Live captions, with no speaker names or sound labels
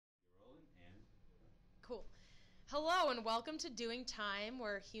Cool. Hello and welcome to Doing Time,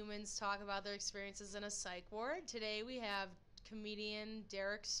 where humans talk about their experiences in a psych ward. Today we have comedian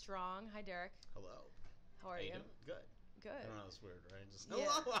Derek Strong. Hi, Derek. Hello. How are you? Doing? Good. Good. I don't know, it's weird, right? Just Yeah.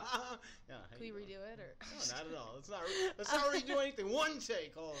 hello. Yeah. Can we redo it or? No, not at all. Let's not redo anything. One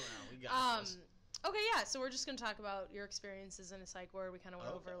take all around. We got this. Okay, yeah. So we're just gonna talk about your experiences in a psych ward. We kind of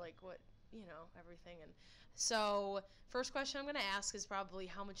went over like what everything. And so first question I'm gonna ask is probably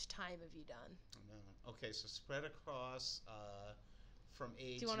how much time have you done? Okay, so spread across from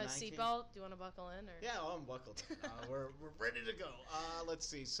age. Do you want a 19? seatbelt? Do you want to buckle in or? Yeah, I'm buckled in. We're ready to go. Let's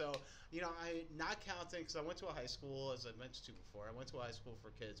see. So, I not counting because I went to a high school, as I mentioned to you before. I went to a high school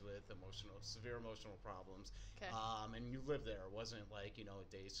for kids with severe emotional problems. Okay. And you lived there. It wasn't like a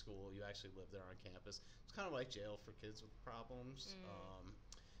day school. You actually lived there on campus. It's kind of like jail for kids with problems.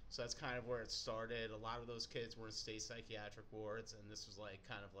 So that's kind of where it started. A lot of those kids were in state psychiatric wards, and this was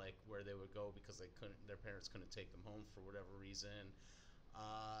kind of where they would go because their parents couldn't take them home for whatever reason.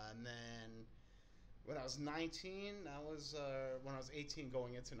 And then when I was 19, when I was 18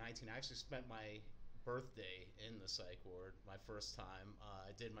 going into 19, I actually spent my birthday in the psych ward my first time.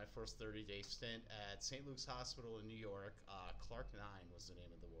 I did my first 30-day stint at St. Luke's Hospital in New York. Clark 9 was the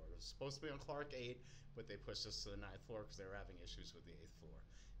name of the ward. It was supposed to be on Clark 8, but they pushed us to the 9th floor because they were having issues with the 8th floor.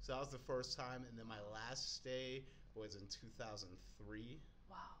 So that was the first time, and then my last stay was in 2003.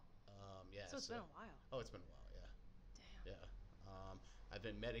 Wow. Yeah. So it's been a while. Oh, it's been a while, yeah. Damn. Yeah. I've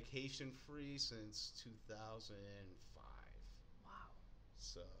been medication-free since 2005. Wow.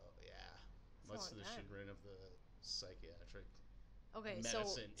 So, yeah. Much to the chagrin of the psychiatric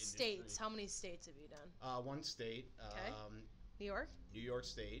medicine industry. States. How many states have you done? One state. Okay. New York? New York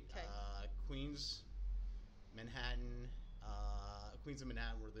State. Okay. Queens, Manhattan. Queens and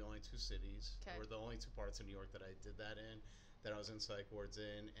Manhattan were the only two cities. Okay. Were the only two parts of New York that I did that in, that I was in psych wards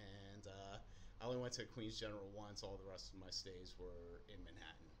in. And I only went to Queens General once. All the rest of my stays were in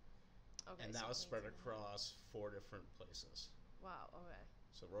Manhattan. Okay. And that was spread across 4 different places. Wow, okay.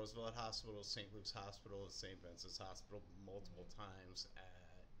 So Roosevelt Hospital, St. Luke's Hospital, and St. Vincent's Hospital, multiple times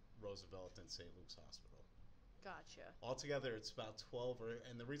at Roosevelt and St. Luke's Hospital. Gotcha. Altogether, it's about 12,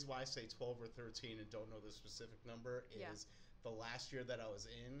 and the reason why I say 12 or 13 and don't know the specific number is the last year that I was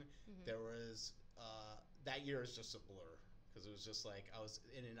in, there was, that year is just a blur. Because it was just I was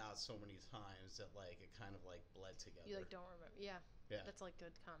in and out so many times that it kind of bled together. You don't remember. Yeah. Yeah. That's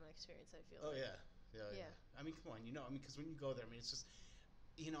good common experience, I feel Oh, like. Yeah. I mean, come on, because when you go there, it's just...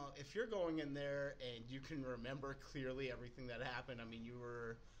 if you're going in there and you can remember clearly everything that happened, you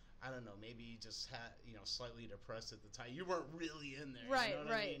were, I don't know, maybe you just had, slightly depressed at the time. You weren't really in there. Right, you know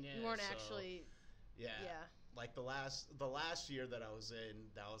what right. I mean? Yeah, you weren't actually. Yeah. Like the last year that I was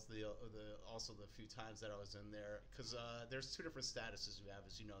in, that was also the few times that I was in there, because there's 2 different statuses you have,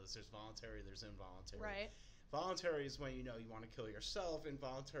 as you know. There's voluntary, there's involuntary. Right. Voluntary is when you want to kill yourself.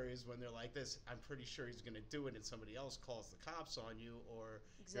 Involuntary is when they're like this, I'm pretty sure he's going to do it, and somebody else calls the cops on you, or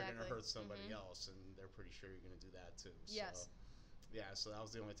you're going to hurt somebody else, and they're pretty sure you're going to do that too. Yes. So, yeah, so that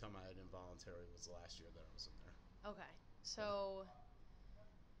was the only time I had involuntary, was the last year that I was in there. Okay. So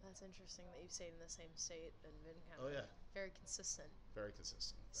that's interesting that you've stayed in the same state and been kind of very consistent. Very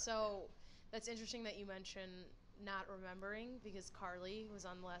consistent. So that's interesting that you mentioned not remembering, because Carly was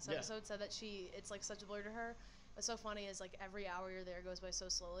on the last episode, said that it's such a blur to her. What's so funny is every hour you're there goes by so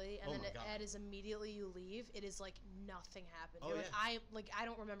slowly, and then it is immediately you leave, it is nothing happened. You're I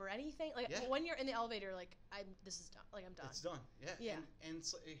don't remember anything. When you're in the elevator, this is done. I'm done. It's done. Yeah. Yeah. And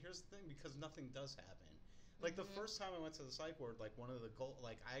so, here's the thing, because nothing does happen. The first time I went to the psych ward, one of the goals,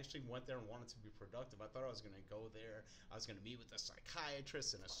 I actually went there and wanted to be productive. I thought I was going to go there. I was going to meet with a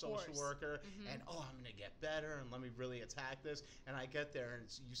psychiatrist and a social worker, and, I'm going to get better, and let me really attack this. And I get there, and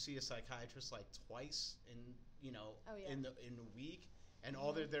you see a psychiatrist, twice in, in the week. And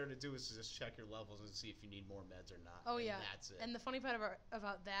all they're there to do is to just check your levels and see if you need more meds or not. Oh, and yeah. That's it. And the funny part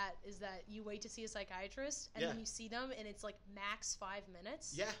about that is that you wait to see a psychiatrist, and then you see them, and it's max 5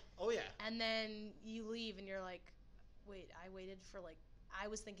 minutes. Yeah. Oh, yeah. And then you leave, and you're like, wait, I waited for I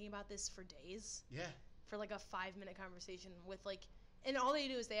was thinking about this for days. Yeah. For a 5-minute conversation with and all they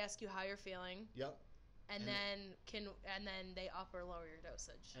do is they ask you how you're feeling. Yep. And then they up or lower your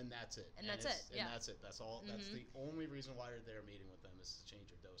dosage. And that's it. And that's it. Yeah. And that's it. That's all. That's the only reason why you're there meeting with them, is to change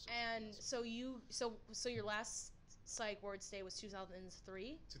your dosage. And so your last psych ward stay was 2003?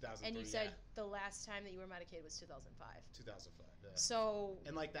 2003, and you said the last time that you were medicated was 2005. 2005, yeah. So...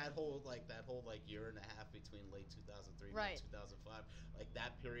 And that whole year and a half between late 2003 and late 2005,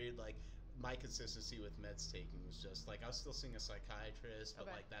 that period, my consistency with meds taking was just, I was still seeing a psychiatrist, but,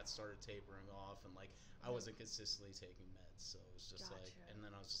 that started tapering off, and, I wasn't consistently taking meds, so it was just, Gotcha. and then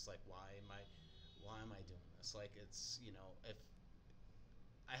I was just why why am I doing this? Like, it's, you know, if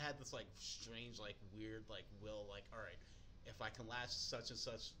I had this like strange, like weird, like will, like, all right, if I can last such and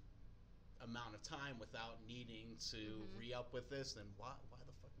such amount of time without needing to re-up with this, then why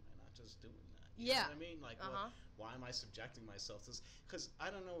the fuck am I not just doing that? You know what I mean? Like, why am I subjecting myself to this? Because I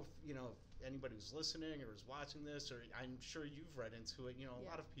don't know if, you know, if anybody who's listening or is watching this, or I'm sure you've read into it, you know, a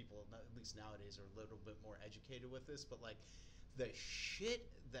lot of people, at least nowadays, are a little bit more educated with this, but like, the shit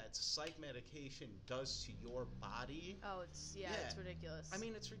that psych medication does to your body. Oh, it's ridiculous. I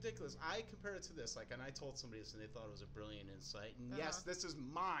mean, it's ridiculous. I compare it to this, like, and I told somebody this, and they thought it was a brilliant insight. And yes, this is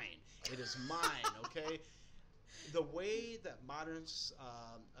mine. It is mine. Okay. The way that modern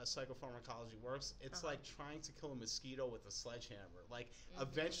psychopharmacology works, it's like trying to kill a mosquito with a sledgehammer. Like,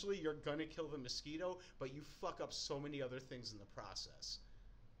 eventually, you're gonna kill the mosquito, but you fuck up so many other things in the process.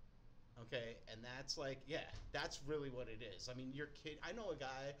 Okay, and that's like, that's really what it is. I mean, your kid. I know a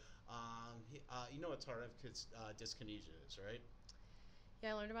guy. You know what tardive dyskinesia is, right?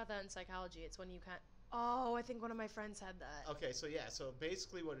 Yeah, I learned about that in psychology. It's when you can't. Oh, I think one of my friends had that. Okay, so so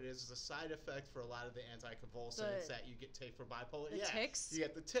basically what it is a side effect for a lot of the anticonvulsants that you take for bipolar. The tics? You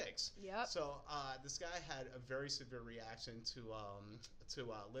get the tics. Yep. So this guy had a very severe reaction to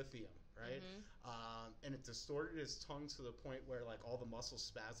lithium, right? And it distorted his tongue to the point where like all the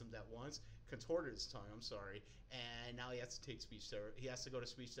muscles spasmed at once, contorted his tongue, I'm sorry, and now he has to take speech therapy. He has to go to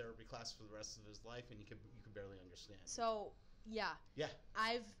speech therapy class for the rest of his life, and you can barely understand. So yeah.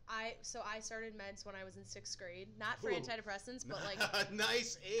 I started meds when I was in 6th grade, not for antidepressants, but like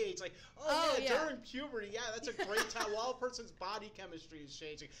nice age, like during puberty, that's a great time while a person's body chemistry is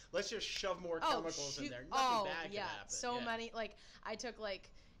changing. Let's just shove more chemicals in there. Nothing bad can happen. So many, like I took like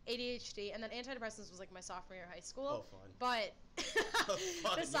ADHD, and then antidepressants was like my sophomore year of high school. Oh, fun. But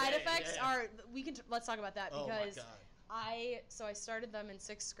the side effects are let's talk about that because I started them in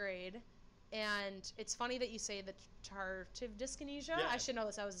 6th grade. And it's funny that you say the tardive dyskinesia. I should know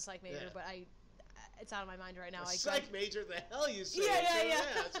this. I was a psych major, but it's out of my mind right now. Psych major, the hell you say? Yeah.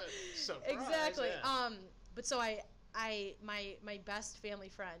 That's a surprise. Exactly. Yeah. But so my best family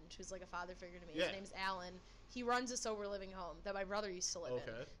friend, who's like a father figure to me, his name's Alan. He runs a sober living home that my brother used to live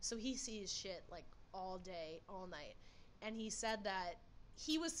in. So he sees shit like all day, all night, and he said that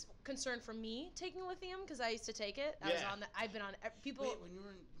he was concerned for me taking lithium because I used to take it. I was on that. I've been on people. Wait, when you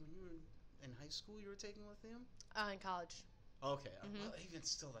were in high school, you were taking lithium? In college. Okay. Well, even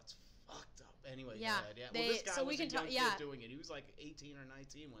still, that's fucked up. Anyway, yeah. Well, this guy was a young kid doing it. He was like 18 or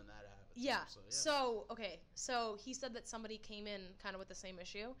 19 when that happened. Yeah. So he said that somebody came in kind of with the same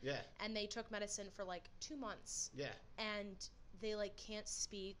issue. Yeah. And they took medicine for like 2 months. Yeah. And they like can't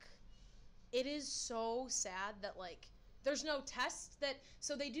speak. It is so sad that like there's no test that.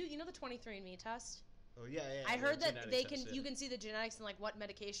 So they do. You know the 23andMe test? Oh yeah. I heard that you can see the genetics and like what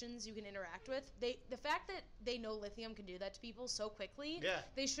medications you can interact with. The fact that they know lithium can do that to people so quickly. Yeah.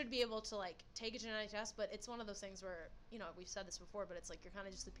 They should be able to like take a genetic test, but it's one of those things where, you know, we've said this before, but it's like you're kind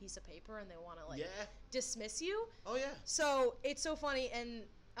of just a piece of paper and they want to like dismiss you. Oh yeah. So it's so funny, and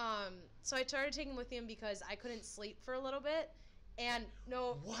so I started taking lithium because I couldn't sleep for a little bit, and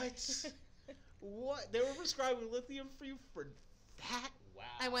no. What? What? They were prescribing lithium for you for that? Wow.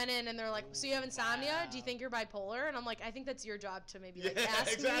 I went in and they're like, so you have insomnia? Wow. Do you think you're bipolar? And I'm like, I think that's your job to maybe like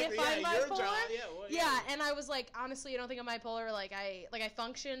ask me if I'm bipolar. Your job. And I was like, honestly, I don't think I'm bipolar. Like I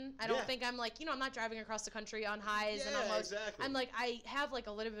function. I don't think I'm like, you know, I'm not driving across the country on highs. And I'm like, I have like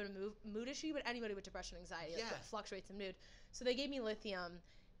a little bit of a mood issue, but anybody with depression, anxiety, like, fluctuates in mood. So they gave me lithium.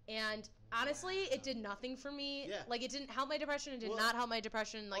 And honestly, it did nothing for me. Yeah. Like, it didn't help my depression. It did not help my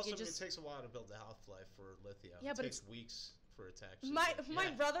depression. Like, also, it takes a while to build the half-life for lithium. Yeah, it takes weeks for it to actually. My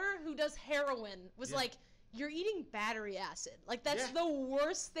brother, who does heroin, was like, you're eating battery acid. Like, that's the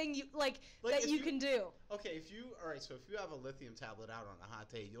worst thing you that you can do. Okay, if you have a lithium tablet out on a hot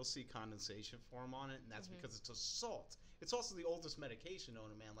day, you'll see condensation form on it, and that's because it's a salt. It's also the oldest medication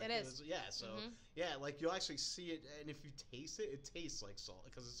known to man. Like, it is. Like you'll actually see it, and if you taste it, it tastes like salt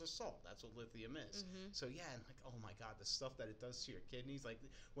because it's a salt. That's what lithium is. So and like, oh my God, the stuff that it does to your kidneys. Like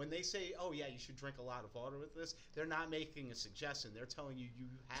when they say, oh yeah, you should drink a lot of water with this, they're not making a suggestion. They're telling you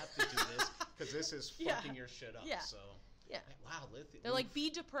have to do this because this is fucking your shit up. Yeah. So. Yeah. Wow, lithium. They're like,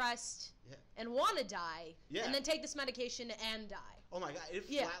 be depressed and want to die, and then take this medication and die. Oh my God, it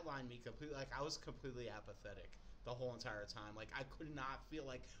flatlined me completely. Like I was completely apathetic the whole entire time. Like I could not feel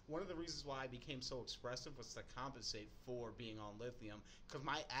like one of the reasons why I became so expressive was to compensate for being on lithium because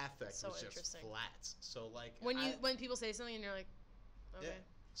my affect was just flat. So like when people say something and you're like, okay. Yeah.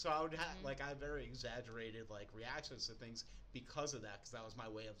 So I would have I had very exaggerated like reactions to things because of that because that was my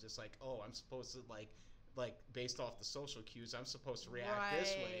way of just like, oh, I'm supposed to like based off the social cues, I'm supposed to react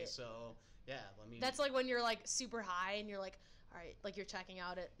this way. So Yeah, let me. That's like when you're like super high and you're like, all right, like you're checking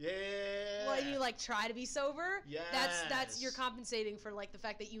out at. Yeah. When you like try to be sober. Yeah. That's you're compensating for like the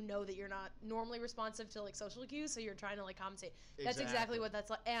fact that you know that you're not normally responsive to like social cues, so you're trying to like compensate. That's exactly what that's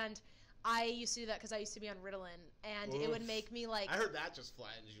like. And I used to do that because I used to be on Ritalin, and it would make me like. I heard that just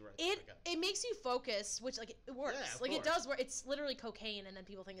flattens you right. It makes you focus, which like it works. Yeah, like it does work. It's literally cocaine, and then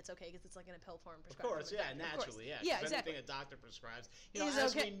people think it's okay because it's like in a pill form. Of course, yeah, naturally, yeah. Yeah, exactly. Anything a doctor prescribes, you know,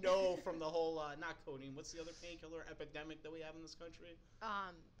 as we know from the whole not codeine. What's the other painkiller epidemic that we have in this country?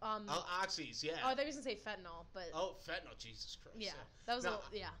 Oxys, yeah. Oh, I thought you were gonna say fentanyl, but. Oh, fentanyl, Jesus Christ. Yeah, that was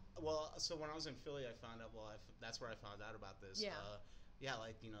yeah. Well, so when I was in Philly, I found out. That's where I found out about this. Yeah. Yeah,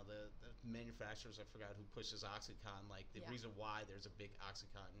 like, you know, the manufacturers, I forgot who pushes OxyContin. Like, the reason why there's a big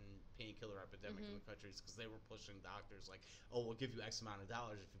OxyContin painkiller epidemic in the country is because they were pushing doctors like, oh, we'll give you X amount of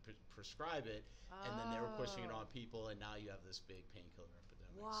dollars if you prescribe it. And then they were pushing it on people, and now you have this big painkiller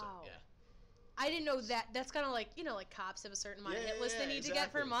epidemic. Wow. So, yeah. I didn't know that. That's kind of like, you know, like cops have a certain amount of hit list they need to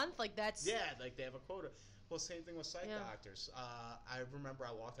get per month. Like, that's... Yeah, like they have a quota. Well, same thing with psych doctors. I remember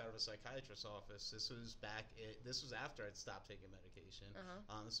I walked out of a psychiatrist's office. This was after I'd stopped taking medication.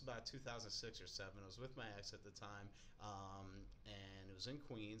 This was about 2006 or 7. I was with my ex at the time, and it was in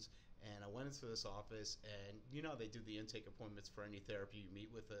Queens. And I went into this office, and you know they do the intake appointments for any therapy. You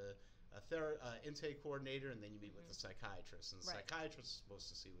meet with a intake coordinator, and then you meet with a psychiatrist. And the psychiatrist is supposed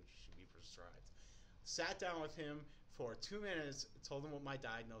to see what should be prescribed. Sat down with him for 2 minutes, told him what my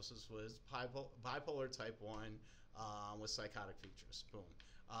diagnosis was, bipolar type 1 with psychotic features. Boom.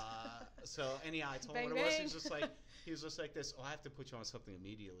 So anyhow, I told him what it was. He was just like this, oh, I have to put you on something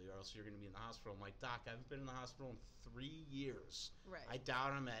immediately or else you're going to be in the hospital. I'm like, Doc, I haven't been in the hospital in 3 years. Right. I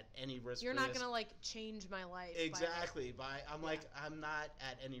doubt I'm at any risk. You're not going to like change my life. Exactly. I'm like, I'm not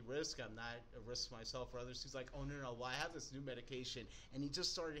at any risk. I'm not a risk to myself or others. He's like, oh, no. Well, I have this new medication. And he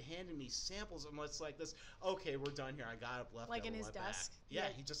just started handing me samples. And it's like this, okay, we're done here. I got up, left. Like in his desk? Back. Yeah,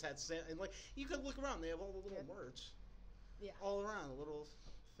 he just had and like, you could look around. They have all the little words. Yeah. All around, the little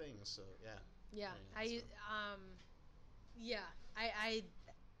things. So, yeah. Yeah. I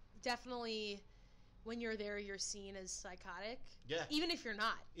definitely, when you're there, you're seen as psychotic. Yeah. Even if you're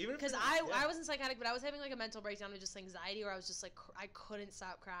not. Because I wasn't psychotic, but I was having like a mental breakdown of just anxiety where I was just like, I couldn't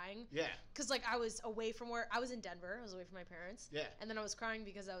stop crying. Yeah. Because like I was away from where, I was in Denver. I was away from my parents. Yeah. And then I was crying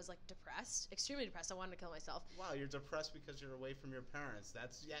because I was like depressed, extremely depressed. I wanted to kill myself. Wow, you're depressed because you're away from your parents.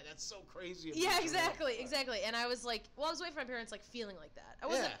 That's so crazy. Yeah, exactly. And I was like, well, I was away from my parents like feeling like that. I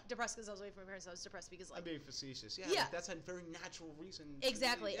wasn't depressed because I was away from my parents. I was depressed because like. I'm being facetious. Yeah. Like, that's a very natural reason.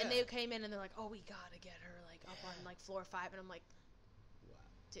 Exactly. And they came in and they're like, oh, we gotta get her like up on like floor 5. And I'm like,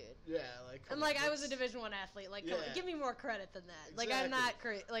 dude. Yeah, like. I'm like, I was a Division I athlete. Like, give me more credit than that. Exactly. Like, I'm not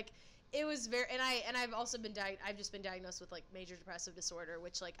crazy. Like, it was very, and I've also been I've just been diagnosed with like major depressive disorder,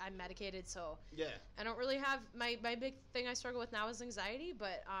 which like I'm medicated, so yeah. I don't really have my big thing I struggle with now is anxiety,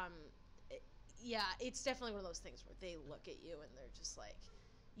 but it's definitely one of those things where they look at you and they're just like,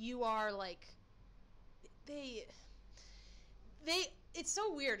 you are like, it's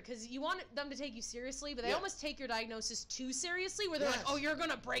so weird because you want them to take you seriously, but they almost take your diagnosis too seriously, where they're like, "Oh, you're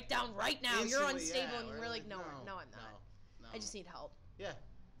gonna break down right now. Instantly, you're unstable," and we're like, "No, I'm not. No. I just need help." Yeah.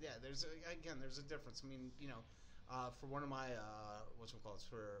 There's a difference. I mean, you know, for one of my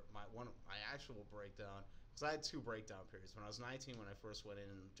for my actual breakdown, because I had 2 breakdown periods. When I was 19, when I first went in,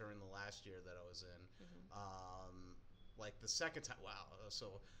 and during the last year that I was in, like the second time,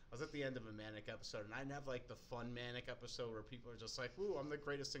 so I was at the end of a manic episode, and I didn't have like the fun manic episode where people are just like, "Ooh, I'm the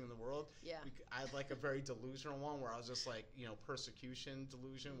greatest thing in the world." Yeah. I had like a very delusional one where I was just like, you know, persecution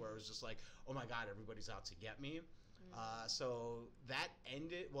delusion, where it was just like, "Oh my God, everybody's out to get me." So that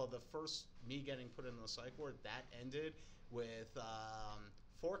ended. Well, the first me getting put in the psych ward, that ended with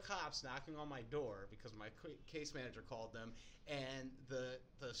 4 cops knocking on my door because my case manager called them, and the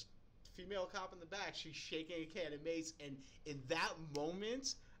female cop in the back, she's shaking a can of mace, and in that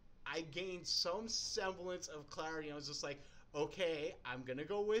moment, I gained some semblance of clarity. I was just like, okay, I'm gonna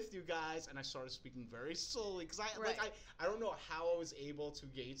go with you guys, and I started speaking very slowly because I don't know how I was able to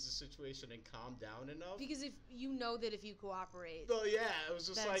gauge the situation and calm down enough. Because if you know that if you cooperate, oh yeah, it was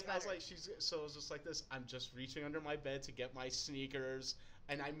just like better. I was like, it was just like this. I'm just reaching under my bed to get my sneakers,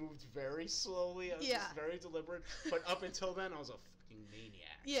 and I moved very slowly. I was just very deliberate. But up until then, I was a fucking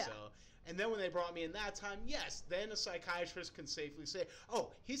maniac. Yeah. So. And then when they brought me in that time, yes, then a psychiatrist can safely say, oh,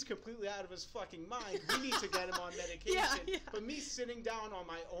 he's completely out of his fucking mind. We need to get him on medication. Yeah. But me sitting down on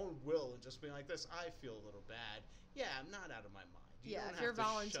my own will and just being like this, I feel a little bad. Yeah, I'm not out of my mind. If you're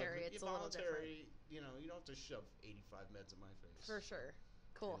voluntary, it's a little different. You know, you don't have to shove 85 meds in my face. For sure.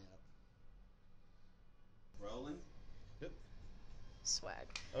 Cool. Rolling? Yep. Swag.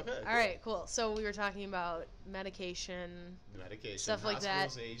 Okay. All right, cool. So we were talking about medication, stuff like that.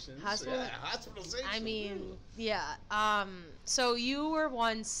 Hospitalizations. I mean, yeah. So you were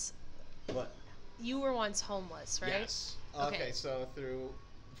once. What? You were once homeless, right? Yes. Okay. So through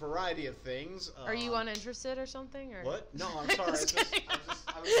a variety of things. Are you uninterested or something? Or? What? No, I'm sorry.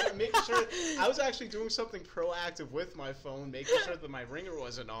 I was making sure. I was actually doing something proactive with my phone, making sure that my ringer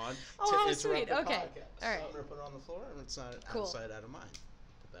wasn't on to interrupt sweet. the Okay. podcast. All right. So I'm gonna put it on the floor, and it's not out of sight, out of mind.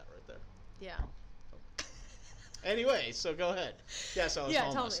 Put that right there. Yeah. Anyway, so go ahead. Yeah, so I was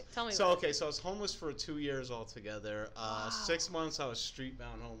homeless. Tell me. So okay, so I was homeless for 2 years altogether. 6 months I was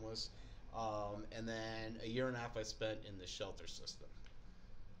street-bound homeless, and then a year and a half I spent in the shelter system.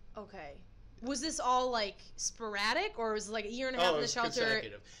 Okay. Was this all like sporadic, or was it like a year and a half in the shelter?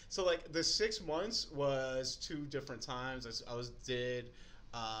 Consecutive. So like the 6 months was 2 different times. I did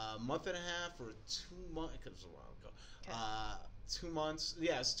a month and a half or 2 months. Because it was a while ago. Okay. 2 months.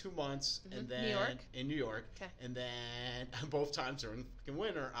 Yes, 2 months, and then in New York, and then both times during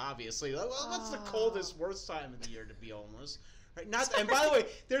winter. Obviously, what's the coldest, worst time of the year to be homeless? Right? And by the way,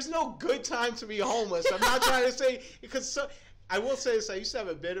 there's no good time to be homeless. I'm not trying to say because. I will say this. I used to have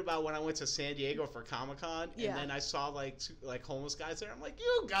a bit about when I went to San Diego for Comic-Con, and then I saw like homeless guys there. I'm like,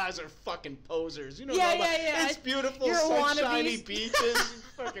 you guys are fucking posers. You know, it's beautiful, sunshiny beaches.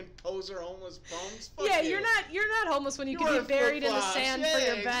 You fucking poser homeless bums. Fuck you. you're not homeless when you can be buried in the sand for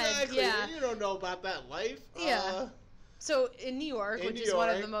your bed. Exactly. Yeah, you don't know about that life. Yeah. So in New York, which is one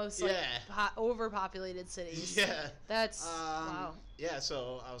of the most overpopulated cities. Yeah. That's wow. Yeah.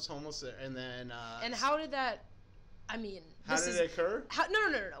 So I was homeless there, and then. And how did that? I mean, how did it occur?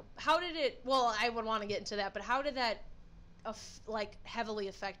 No. How did it? Well, I would want to get into that, but how did that, heavily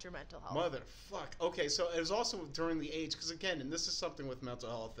affect your mental health? Motherfuck. Okay, so it was also during the age, because again, and this is something with mental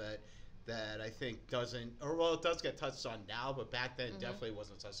health that I think doesn't, or well, it does get touched on now, but back then definitely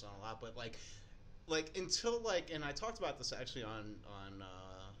wasn't touched on a lot. But like until and I talked about this actually on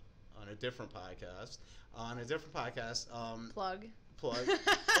a different podcast. Plug.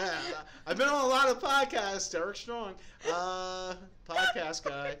 Yeah, I've been on a lot of podcasts. Derek Strong, podcast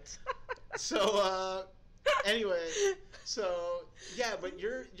guy. So anyway, yeah, but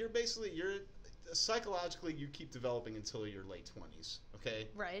you're basically psychologically you keep developing until your late 20s. Okay.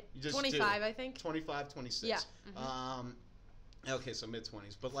 Right. You just 25, I think. 25, 26. Yeah. Okay, so mid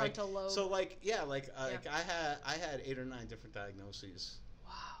 20s, but frontal lobe. So I had 8 or 9 different diagnoses.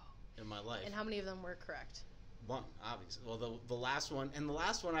 Wow. In my life. And how many of them were correct? One, obviously. Well, the last one,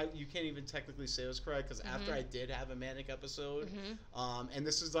 you can't even technically say was correct because after I did have a manic episode, and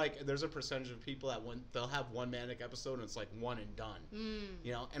this is there's a percentage of people that they'll have one manic episode and it's like one and done.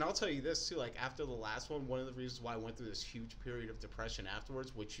 You know, and I'll tell you this too, after the last one of the reasons why I went through this huge period of depression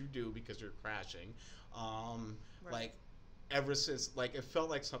afterwards, which you do because you're crashing, right. Ever since, it felt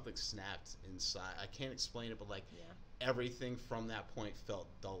like something snapped inside. I can't explain it, but everything from that point felt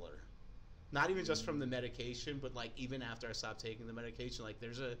duller. Not even just from the medication, but even after I stopped taking the medication,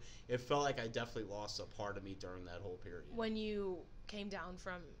 it felt like I definitely lost a part of me during that whole period. When you came down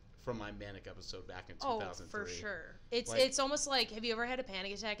from my manic episode back in 2003. Oh, for sure. It's almost like, have you ever had a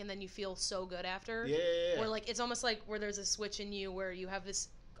panic attack and then you feel so good after? Yeah. Where it's almost like where there's a switch in you where you have this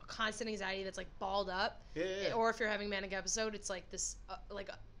constant anxiety that's balled up. Yeah. Or if you're having a manic episode, it's this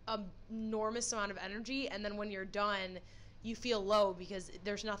enormous amount of energy, and then when you're done, you feel low because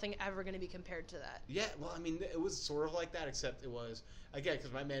there's nothing ever going to be compared to that. Yeah, well, I mean, it was sort of like that, except it was, again,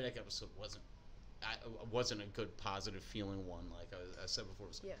 because my manic episode wasn't a good, positive feeling one. Like I said before, it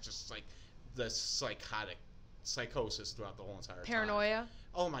was just the psychosis throughout the whole entire Paranoia? time.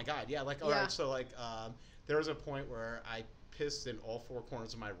 Oh my God, yeah. All right, so there was a point where I pissed in all 4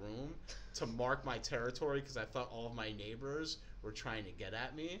 corners of my room to mark my territory because I thought all of my neighbors were trying to get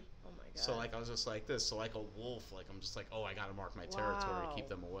at me. Oh my God. So I was just like this. So like a wolf, I'm just oh, I gotta mark my territory to keep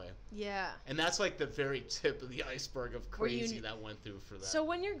them away. Yeah. And that's the very tip of the iceberg of crazy that went through for that. So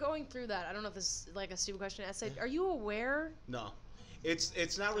when you're going through that, I don't know if this is a stupid question to ask. Are you aware? No,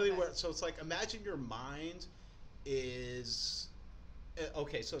 it's not really aware. So it's imagine your mind is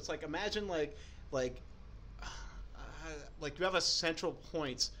okay. So it's imagine you have a central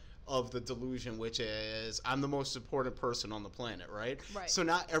point of the delusion, which is I'm the most important person on the planet, right? Right. So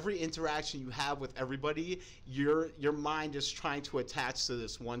not every interaction you have with everybody, your mind is trying to attach to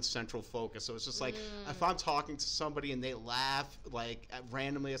this one central focus. So it's just if I'm talking to somebody and they laugh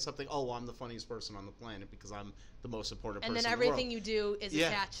randomly at something, oh, well, I'm the funniest person on the planet because I'm the most important person. And then everything you do is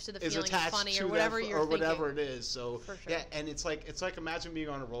attached to the feeling of funny or whatever you're thinking. Or whatever it is. So for sure. Yeah, and it's imagine being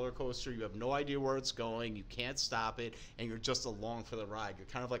on a roller coaster. You have no idea where it's going. You can't stop it, and you're just along for the ride. You're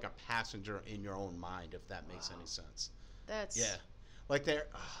kind of like a passenger in your own mind, if that makes any sense. That's Like they're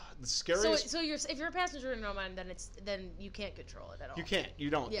the scariest. So if you're a passenger in Oman, then you can't control it at all. You can't. You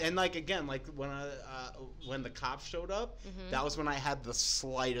don't. Yeah. And like again, like when the cops showed up, that was when I had the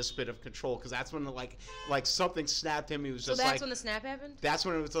slightest bit of control, because that's when like something snapped in me. It was just so that's like, when the snap happened. That's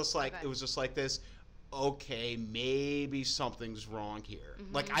when it was just like it was just like this. Okay, maybe something's wrong here.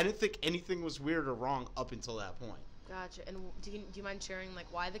 Like I didn't think anything was weird or wrong up until that point. Gotcha. And do you mind sharing like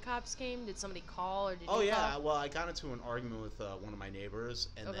why the cops came? Did somebody call or did you call? Well, I got into an argument with one of my neighbors,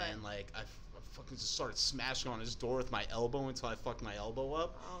 and then like I fucking just started smashing on his door with my elbow until I fucked my elbow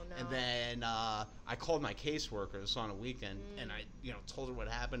up. Oh no. And then I called my caseworkers on a weekend, and I told her what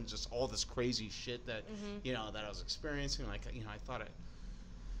happened, just all this crazy shit that that I was experiencing. Like I thought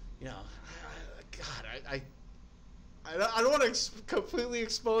I don't want to completely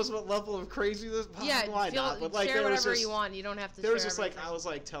expose what level of craziness. Yeah, but like share whatever you want. You don't have to. There was just like I was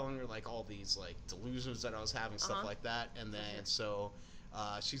like telling her like all these like delusions that I was having, stuff like that, and then so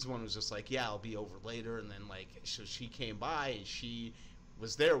she's the one who was just like, yeah, I'll be over later, and then like so she came by and she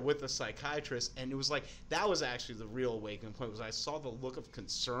was there with a psychiatrist, and it was like that was actually the real awakening point. Was I saw the look of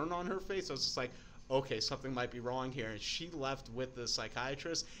concern on her face. I was just like, okay, something might be wrong here. And she left with the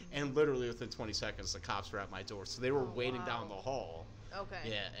psychiatrist, and literally within 20 seconds, the cops were at my door. So they were waiting down the hall. Okay.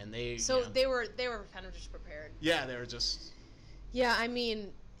 Yeah, and they. So they were kind of just prepared. Yeah, they were just. Yeah, I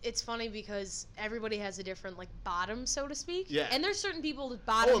mean, it's funny because everybody has a different like bottom, so to speak. Yeah. And there's certain people with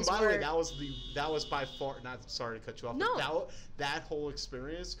bottoms. Oh, and by the way, that was by far. Not sorry to cut you off. No. But that whole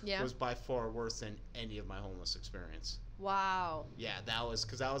experience was by far worse than any of my homeless experience. Wow. Yeah, that was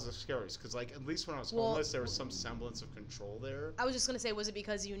the scariest. Because like at least when I was homeless, there was some semblance of control there. I was just gonna say, was it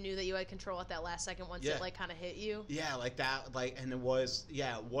because you knew that you had control at that last second once it like kind of hit you? Yeah, like that. Like, and it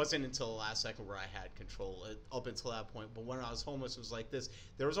wasn't until the last second where I had control up until that point. But when I was homeless, it was like this.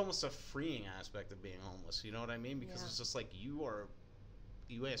 There was almost a freeing aspect of being homeless. You know what I mean? Because it's just like you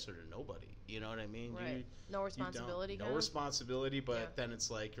answer to nobody. You know what I mean? Right. No responsibility. No responsibility, but then it's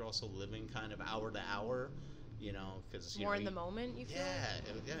like you're also living kind of hour to hour. Because more in the moment, you feel.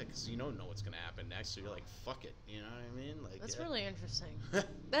 Yeah, because you don't know what's gonna happen next, so you're like, "Fuck it," you know what I mean? Like that's really interesting.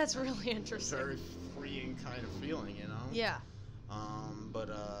 That's really interesting. Very freeing kind of feeling, Yeah. But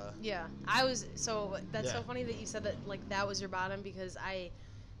Yeah, I was so. That's so funny that you said that. Like that was your bottom because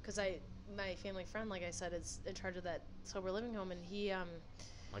my family friend, like I said, is in charge of that sober living home, and he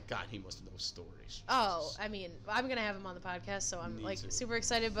My God, he must know stories. Oh, I mean, I'm gonna have him on the podcast, so I'm super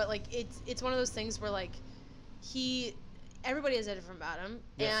excited. But like, it's one of those things where like. Everybody has a different bottom,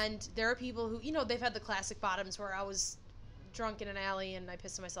 and there are people who, they've had the classic bottoms where I was drunk in an alley and I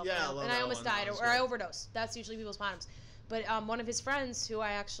pissed myself and I almost died, or I overdosed. That's usually people's bottoms. But one of his friends, who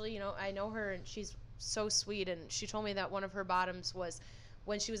I actually, I know her, and she's so sweet, and she told me that one of her bottoms was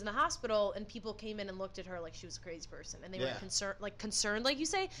when she was in the hospital and people came in and looked at her like she was a crazy person, and they were concerned, like you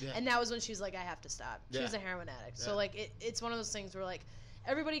say, and that was when she was like, I have to stop. She was a heroin addict, so like it's one of those things where like.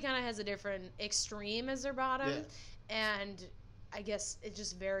 Everybody kind of has a different extreme as their bottom, and I guess it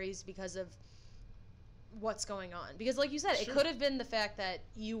just varies because of what's going on. Because like you said, it could have been the fact that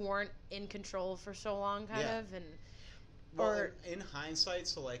you weren't in control for so long, in hindsight,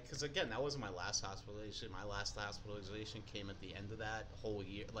 so like, because again, that wasn't my last hospitalization. My last hospitalization came at the end of that whole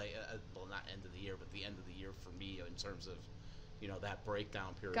year, like, not end of the year, but the end of the year for me in terms of. That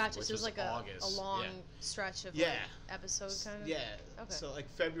breakdown period. Gotcha. Which so it was like August. A long stretch of episodes kind of. Yeah. Okay. So like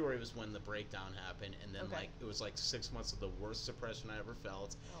February was when the breakdown happened, and then like it was like 6 months of the worst depression I ever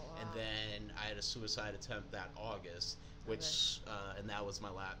felt, and then I had a suicide attempt that August, which and that was my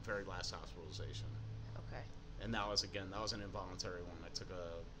very last hospitalization. Okay. And that was an involuntary one. I took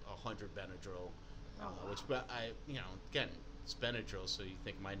a 100 Benadryl, which again. It's Benadryl, so you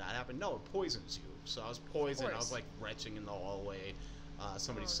think it might not happen. No, it poisons you. So I was poisoned. I was like retching in the hallway.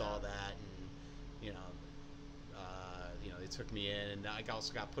 Somebody saw that, and they took me in, and I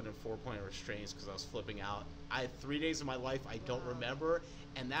also got put in 4-point restraints because I was flipping out. I had 3 days of my life I don't remember,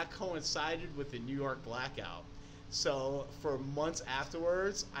 and that coincided with the New York blackout. So for months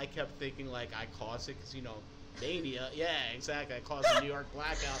afterwards, I kept thinking like I caused it because mania. Yeah, exactly. I caused the New York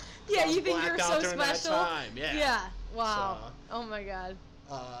blackout. Yeah, you think you're so special? That time. Yeah. Wow. So, oh my God.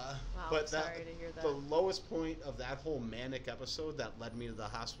 Wow. But I'm sorry to hear that. The lowest point of that whole manic episode that led me to the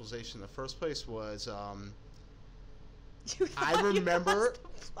hospitalization in the first place was I remember.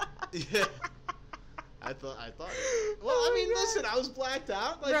 Yeah. I thought. Well, I mean, listen. I was blacked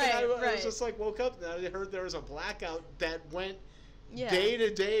out. Like, I was just like woke up and I heard there was a blackout that went. Yeah. Day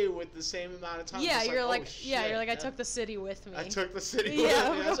to day with the same amount of time. Yeah, you're like, I took the city with me. I took the city with me.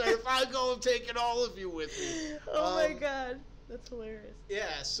 I was like, if I go, I'm taking all of you with me. Oh my God, that's hilarious.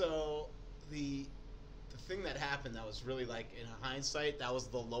 Yeah. So the thing that happened that was really like in hindsight, that was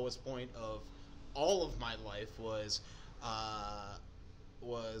the lowest point of all of my life was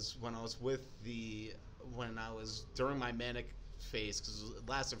when I was during my manic phase, because it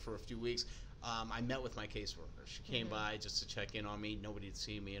lasted for a few weeks. I met with my caseworker. She came by just to check in on me. Nobody had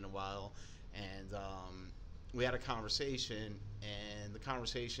seen me in a while, and we had a conversation. And the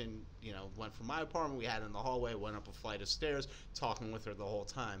conversation, went from my apartment. We had it in the hallway. Went up a flight of stairs, talking with her the whole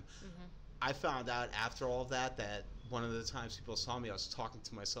time. I found out after all of that one of the times people saw me, I was talking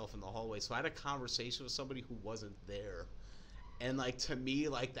to myself in the hallway. So I had a conversation with somebody who wasn't there. And, like, to me,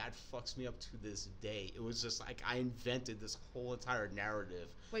 like, that fucks me up to this day. It was just, like, I invented this whole entire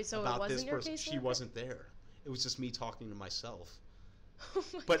narrative. Wait, so about it wasn't this your person. caseworker? She wasn't there. It was just me talking to myself. Oh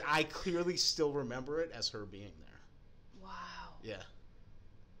but I clearly still remember it as her being there. Wow. Yeah.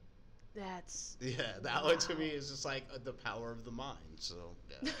 That's... Yeah, that one to me is just like the power of the mind. So,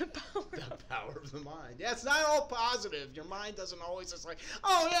 yeah. The power of the mind. Yeah, it's not all positive. Your mind doesn't always just like,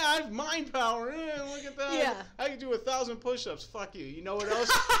 oh, yeah, I have mind power. Yeah, look at that. Yeah. I can do 1,000 push-ups. Fuck you. You know what else?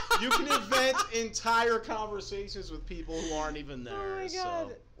 You can invent entire conversations with people who aren't even there. Oh, my God. So,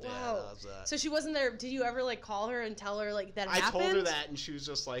 wow. Yeah, that was that. So she wasn't there. Did you ever, like, call her and tell her, like, that happened? I told her that, and she was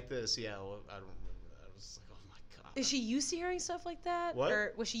just like this. Yeah, well, I don't remember that. I was like, oh, my God. Is she used to hearing stuff like that? What?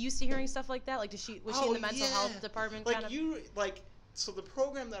 Or was she used to hearing stuff like that? Like, was she in the mental health department? Like, kind of? So the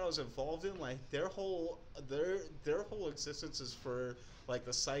program that I was involved in, like, their whole existence is for, like,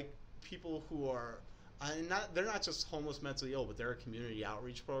 the psych people who are, they're not just homeless mentally ill, but they're a community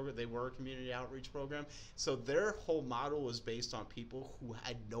outreach program. They were a community outreach program. So their whole model was based on people who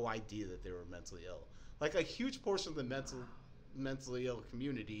had no idea that they were mentally ill. Like, a huge portion of the mentally ill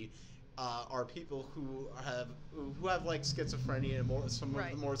community are people who have like schizophrenia and some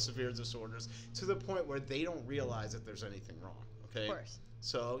of the more severe disorders, to the point where they don't realize that there's anything wrong. Okay. Of course.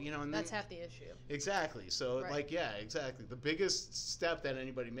 So, and that's half the issue. Exactly. So, right. like, yeah, exactly. The biggest step that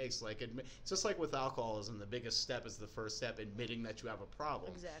anybody makes, like, just like with alcoholism, the biggest step is the first step, admitting that you have a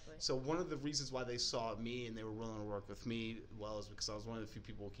problem. Exactly. So one of the reasons why they saw me and they were willing to work with me, well, is because I was one of the few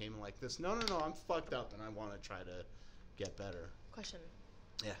people who came in like this. No, I'm fucked up and I want to try to get better. Question.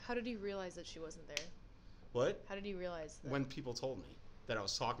 Yeah. How did you realize that she wasn't there? What? How did you realize that? When people told me that I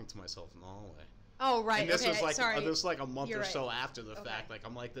was talking to myself in the hallway. Oh, right. And this okay, was like sorry. This was like a month You're or right. so after the fact. Like,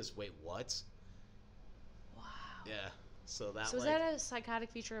 I'm like this. Wait, what? Wow. Yeah. So that. So is that a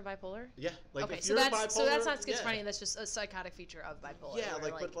psychotic feature of bipolar? Yeah. Like, okay. if you're bipolar, so that's not schizophrenia. Yeah. That's just a psychotic feature of bipolar. Yeah.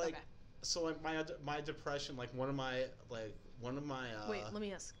 But okay. So like my depression, like one of my. Wait, let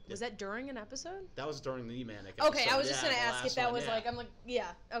me ask. Was that during an episode? That was during the manic episode. Okay, I was just gonna ask if that one, was like. I'm like, yeah.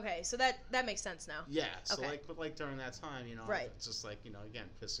 Okay, so that makes sense now. Yeah. So okay. like during that time, right. it's just like again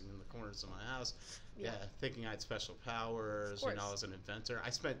pissing in the corners of my house. Yeah. Thinking I had special powers. I was an inventor. I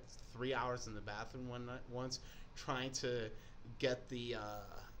spent 3 hours in the bathroom once trying to get the.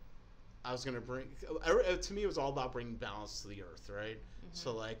 I was gonna bring. To me, it was all about bringing balance to the earth, right?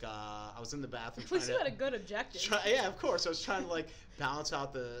 So like, I was in the bathroom. At least you had a good objective. Yeah, of course. I was trying to like balance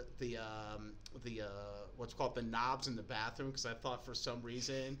out the what's called the knobs in the bathroom, because I thought for some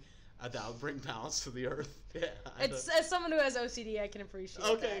reason that would bring balance to the earth. Yeah. As someone who has OCD, I can appreciate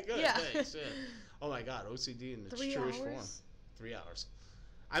that. Okay, good. Yeah. Thanks. Yeah. Oh my God, OCD in its 3 truest hours? form. 3 hours.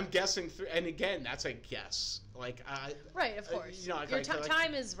 I'm guessing, and again, that's a guess. Like right, of course. Your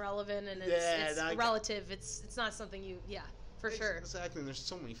time is relevant, and it's relative. It's not something you. Yeah. For sure. Exactly. And there's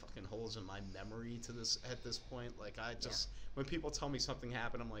so many fucking holes in my memory at this point. Like, I just, when people tell me something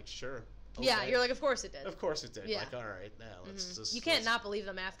happened, I'm like, sure. Okay. Yeah, you're like, of course it did. Of course it did. Yeah. Like, all right, now let's just. You can't not believe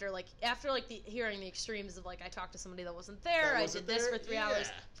them after hearing the extremes of, like, I talked to somebody that wasn't there, I did this for 3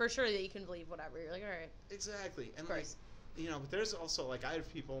 hours. For sure that you can believe whatever. You're like, all right. Exactly. And, like, but there's also, like, I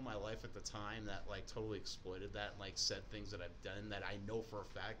had people in my life at the time that, like, totally exploited that and, like, said things that I've done that I know for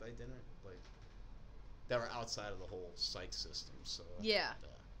a fact I didn't. Like, that were outside of the whole psych system. So yeah.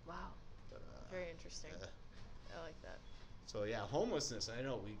 Wow. Very interesting. I like that. So yeah, homelessness. I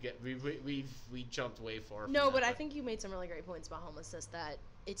know we jumped way far. No, but I think you made some really great points about homelessness. That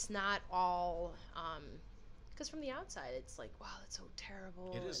it's not all. Because from the outside, it's like, wow, that's so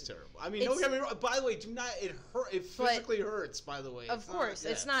terrible. It is terrible. I mean, don't get me wrong. By the way, do not. It hurt. It physically hurts. By the way. Of course,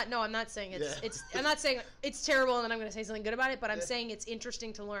 it's not. No, I'm not saying it's. I'm not saying it's terrible, and then I'm going to say something good about it. But I'm saying it's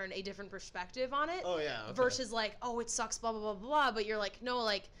interesting to learn a different perspective on it. Oh yeah. Okay. Versus like, oh, it sucks, blah blah blah blah. But you're like, no,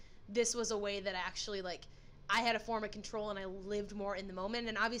 like, this was a way that actually like. I had a form of control and I lived more in the moment,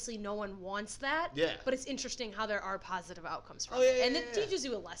 and obviously no one wants that. Yeah. But it's interesting how there are positive outcomes from it. And it teaches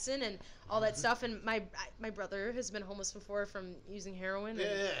you a lesson and all that stuff. And my brother has been homeless before from using heroin.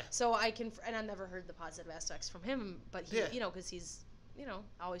 So I can, and I've never heard the positive aspects from him, but he, because he's,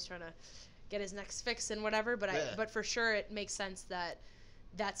 always trying to get his next fix and whatever. But for sure, it makes sense that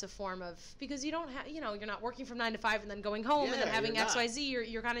that's a form of, because you don't have, you're not working from 9 to 5 and then going home and then having XYZ.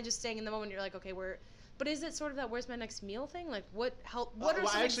 You're kind of just staying in the moment. You're like, okay, but is it sort of that where's my next meal thing? Like, what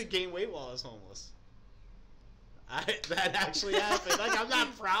I actually gained weight while I was homeless. That actually happened. Like, I'm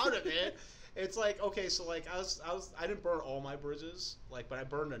not proud of it. It's like, okay, so like I didn't burn all my bridges, like, but I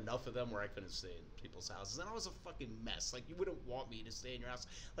burned enough of them where I couldn't stay in people's houses, and I was a fucking mess. Like, you wouldn't want me to stay in your house.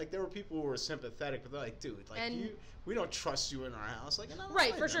 Like, there were people who were sympathetic, but they're like, dude, like, we don't trust you in our house. Like, no,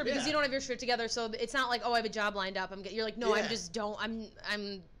 right, for sure, because you don't have your shit together, so it's not like, oh, I have a job lined up. You're like, no,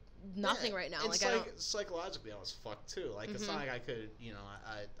 I'm nothing right now. It's like psychologically, I was fucked too. Like, it's not like I could,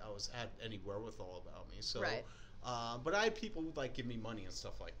 I had any wherewithal about me. So, right. But I had people who like give me money and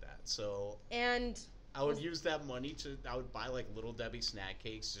stuff like that. So, and I would use that money I would buy like Little Debbie snack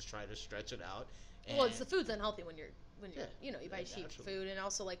cakes, just try to stretch it out. And well, it's the food's unhealthy when you're you buy cheap food, and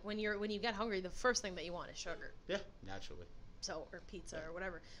also like when you get hungry, the first thing that you want is sugar. Yeah, naturally. So, or pizza or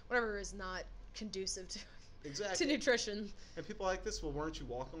whatever is not conducive to. Exactly. To nutrition. And people are like this, well, weren't you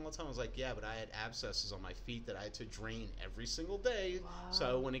walking all the time? I was like, yeah, but I had abscesses on my feet that I had to drain every single day. Wow. So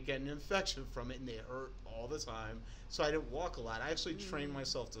I wouldn't get an infection from it, and they hurt all the time. So I didn't walk a lot. I actually trained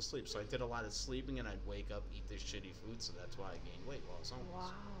myself to sleep. So I did a lot of sleeping, and I'd wake up, eat this shitty food. So that's why I gained weight while I was homeless.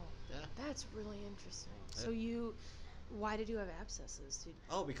 Wow. Yeah. That's really interesting. Yeah. So why did you have abscesses?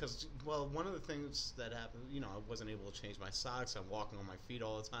 Because, one of the things that happened, I wasn't able to change my socks. I'm walking on my feet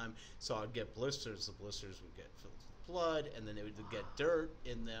all the time. So I'd get blisters. The blisters would get filled with blood, and then they would get dirt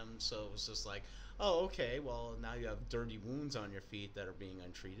in them. So it was just like, oh, okay, well, now you have dirty wounds on your feet that are being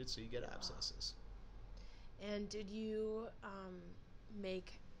untreated, so you get abscesses. And did you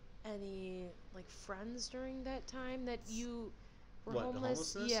make any, like, friends during that time that you...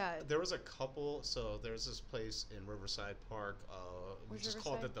 homelessness? Yeah. There was a couple. So there's this place in Riverside Park. We just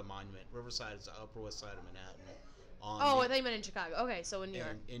called it the Monument. Riverside is the Upper West Side of Manhattan. I thought you meant in Chicago. Okay, so in New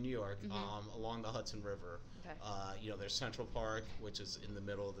York. In New York, along the Hudson River. Okay. There's Central Park, which is in the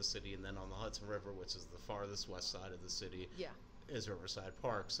middle of the city, and then on the Hudson River, which is the farthest west side of the city. Yeah. Is Riverside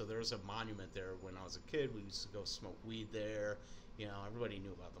Park. So there was a monument there when I was a kid. We used to go smoke weed there. Everybody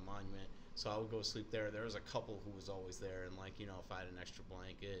knew about the monument. So I would go sleep there. There was a couple who was always there, and like, if I had an extra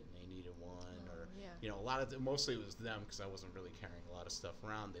blanket and they needed one, a lot of mostly it was them because I wasn't really carrying a lot of stuff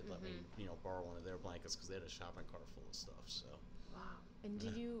around. They'd let me, borrow one of their blankets because they had a shopping cart full of stuff. So. Wow. And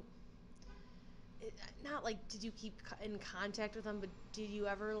did you? Not like did you keep in contact with them, but did you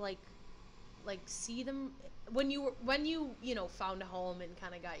ever like see them when you found a home and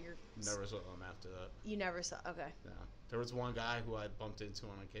kind of got your? Never saw them after that. You never saw. Okay. No. There was one guy who I bumped into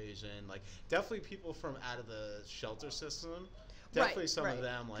on occasion. Like, definitely people from out of the shelter system. Definitely some of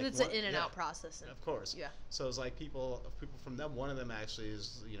them. Like, it's an in and out process. Of course. Yeah. So it's like people from them. One of them actually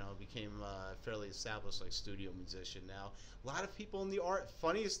is, became a fairly established, like, studio musician now. A lot of people in the art.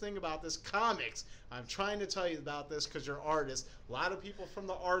 Funniest thing about this, comics. I'm trying to tell you about this because you're artists. A lot of people from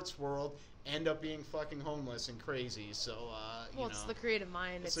the arts world end up being fucking homeless and crazy. So, it's the creative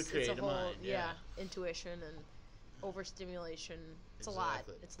mind. It's the creative mind. Yeah. Intuition and overstimulation. It's a lot.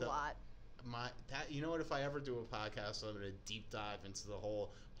 It's a lot. What? If I ever do a podcast, I'm gonna deep dive into the whole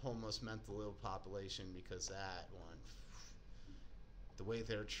homeless mental ill population, because that one, the way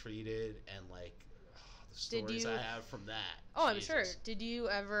they're treated, and like the stories I have from that. Oh, Jesus. I'm sure. Did you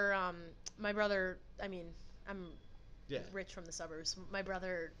ever? My brother. I mean, I'm rich from the suburbs. My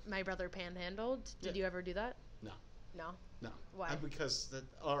brother panhandled. Did you ever do that? No. Why? Because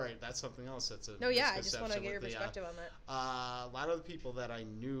all right, that's something else. That's a I just want to get your perspective on that. A lot of the people that I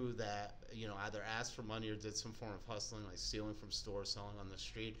knew that either asked for money or did some form of hustling, like stealing from stores, selling on the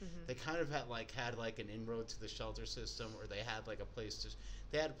street. They kind of had an inroad to the shelter system, or they had like a place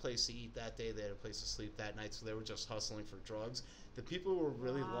to eat that day. They had a place to sleep that night, so they were just hustling for drugs. The people who were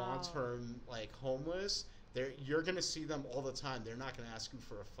really long term like homeless, you're gonna see them all the time. They're not gonna ask you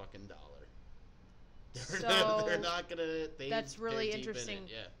for a fucking dollar. They're not gonna. That's really interesting.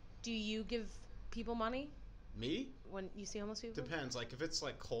 Yeah. Do you give people money? Me? When you see homeless people? Depends. Like, if it's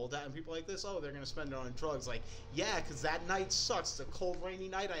like cold out and people like this, they're gonna spend it on drugs. Like, because that night sucks. The cold, rainy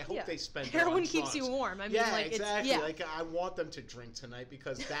night. I hope they spend it on drugs. Heroin keeps you warm. I mean, exactly. Like, I want them to drink tonight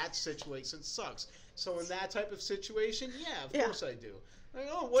because that situation sucks. So in that type of situation, of course I do. Like,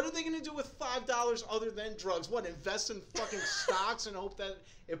 what are they going to do with $5 other than drugs? What, invest in fucking stocks and hope that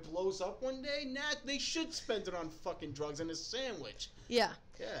it blows up one day? Nah, they should spend it on fucking drugs and a sandwich. Yeah.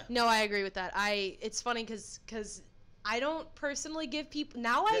 No, I agree with that. It's funny because I don't personally give people...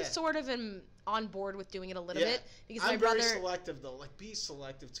 Now I sort of am on board with doing it a little bit. Because I'm very selective, though. Like, be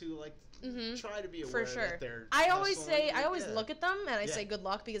selective, too. Like, try to be aware for sure. that they're I always look at them and I say good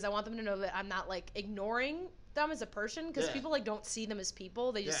luck because I want them to know that I'm not like ignoring them as a person because people like don't see them as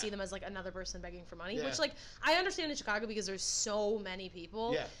people. They just see them as like another person begging for money, which like I understand in Chicago because there's so many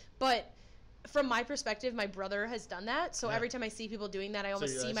people. Yeah. But from my perspective, my brother has done that. So every time I see people doing that, I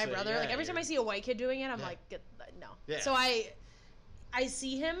almost see my brother. Like every time I see a white kid doing it, I'm like, no. Yeah. So I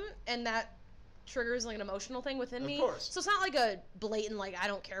see him, and that triggers like an emotional thing within me. Of course. So it's not like a blatant like I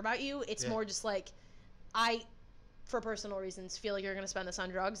don't care about you. It's more just like I, for personal reasons, feel like you're gonna spend this on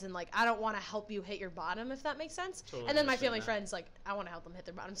drugs, and like I don't want to help you hit your bottom, if that makes sense. Totally. And then my family friends like I want to help them hit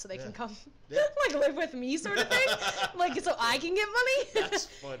their bottom so they can come like live with me, sort of thing, like so I can get money. That's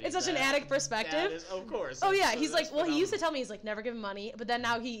funny. It's such an addict perspective. Of course. Oh yeah, he's like, well, he used to tell me he's like never give him money, but then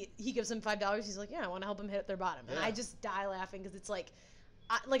now he gives him $5. He's like, yeah, I want to help him hit their bottom, and I just die laughing because it's like.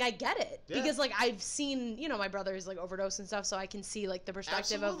 I get it because like I've seen my brother's like overdose and stuff, so I can see like the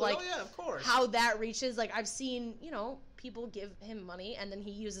perspective of like of course. How that reaches. Like I've seen people give him money and then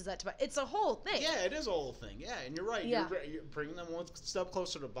he uses that to buy. It's a whole thing. Yeah, it is a whole thing. Yeah, and you're right. Yeah. You're bringing them one step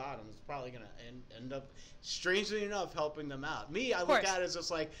closer to the bottom. It's probably gonna end up, strangely enough, helping them out. Me, I look at it as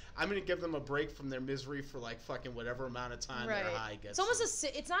just like I'm gonna give them a break from their misery for like fucking whatever amount of time their high gets. It's almost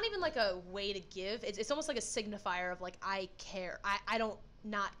it's not even like a way to give. It's almost like a signifier of like I care. I don't.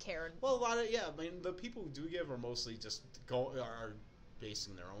 Not care. Well, a lot of I mean, the people who do give are mostly just are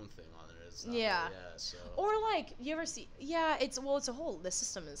basing their own thing on it. It's not so. Or like you ever see? Yeah, it's a whole. The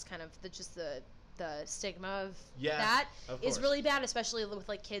system is kind of the stigma of that is really bad, especially with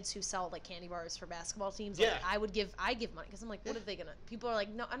like kids who sell like candy bars for basketball teams. Like, I give money because I'm like, what are they gonna? People are like,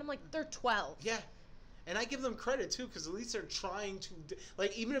 no, and I'm like, they're 12. Yeah. And I give them credit too, because at least they're trying to,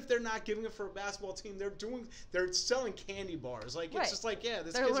 like, even if they're not giving it for a basketball team, they're selling candy bars. Like, it's just like,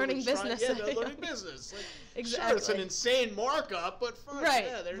 this they're learning business. Yeah, they're learning business. Like, exactly. Sure, it's an insane markup, but fine. Right.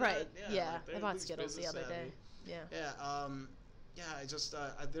 Yeah, they're right. Not, yeah. I bought Skittles the other day. Yeah. Yeah. I just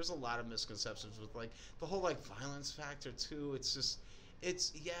there's a lot of misconceptions with like the whole like violence factor too. It's just,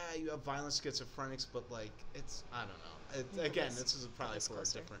 you have violent schizophrenics, but like it's I don't know. Again, this is probably for a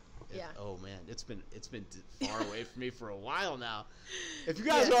different. Oh man, it's been far away from me for a while now. If you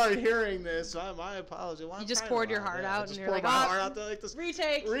guys aren't hearing this, my apology. Well, you just poured your heart out, and you're like, heart out there like this.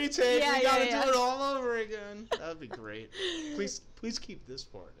 Retake. Yeah, we gotta do it all over again. That'd be great. Please keep this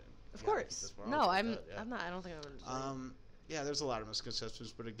part in. Of course. No, I'm not. I don't think I'm gonna. Yeah, there's a lot of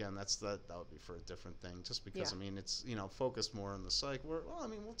misconceptions, but again, that would be for a different thing. Just because I mean, it's focused more on the psych. We'll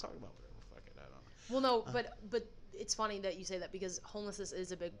talk about whatever. Fuck it, I don't know. Well, no, but it's funny that you say that because homelessness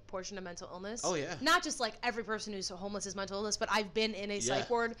is a big portion of mental illness. Oh yeah. Not just like every person who's homeless is mental illness, but I've been in a psych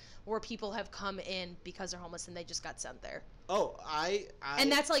ward where people have come in because they're homeless and they just got sent there. Oh,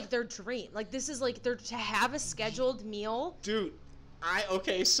 and that's like their dream. Like this is like to have a scheduled meal. Dude.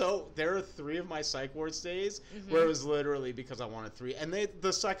 So there are 3 of my psych ward stays where it was literally because I wanted 3, and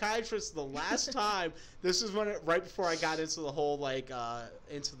the psychiatrist the last time this is right before I got into the whole like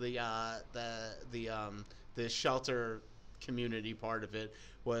into the shelter community part of it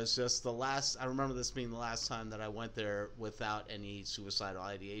was just I remember this being the last time that I went there without any suicidal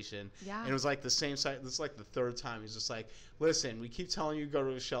ideation. Yeah. And it was like the same site. This is like the 3rd time. He's just like, listen, we keep telling you to go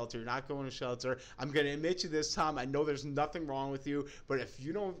to a shelter. You're not going to a shelter. I'm going to admit you this time. I know there's nothing wrong with you, but if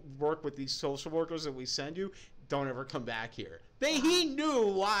you don't work with these social workers that we send you, don't ever come back here. He knew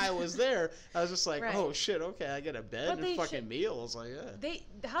why I was there. I was just like, oh shit, okay, I get a bed and fucking meals. Like,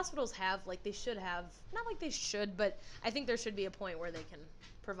 the hospitals have like they should have, not like they should, but I think there should be a point where they can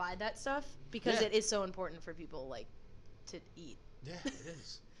provide that stuff because it is so important for people like to eat. Yeah, it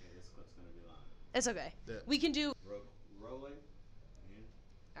is. This clip's gonna be long. It's okay. We can do rolling.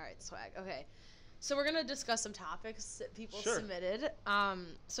 All right, swag. Okay. So we're gonna discuss some topics that people submitted.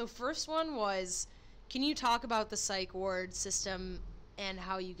 So first one was, can you talk about the psych ward system and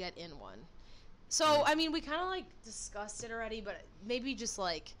how you get in one? So, I mean, we kind of, like, discussed it already, but maybe just,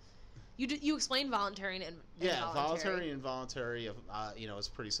 like, you explained voluntary and involuntary. Yeah, voluntary and involuntary, is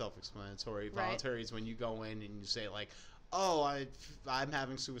pretty self-explanatory. Voluntary is when you go in and you say, like, oh, I'm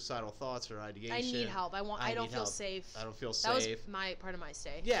having suicidal thoughts or ideation. I need help. I don't feel safe. I don't feel safe. That was part of my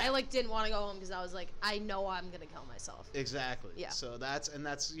stay. Yeah. I didn't want to go home because I was like, I know I'm gonna kill myself. Exactly. Yeah. So that's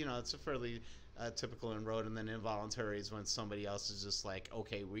it's a fairly typical in road, and then involuntary is when somebody else is just like,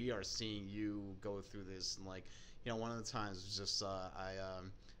 okay, we are seeing you go through this, and like, one of the times was just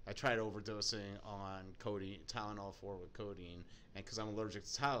I tried overdosing on codeine, Tylenol 4 with codeine, and because I'm allergic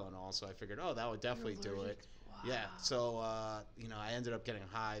to Tylenol, so I figured, that would definitely do it. Wow. Yeah, so I ended up getting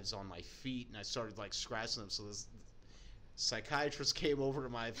hives on my feet, and I started like scratching them. So this psychiatrist came over to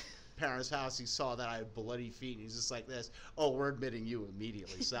my parents' house, he saw that I had bloody feet, and he's just like this. Oh, we're admitting you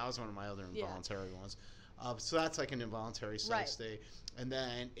immediately. So that was one of my other involuntary ones. So that's like an involuntary psych stay. And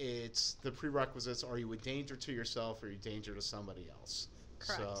then it's the prerequisites: are you a danger to yourself or are you a danger to somebody else?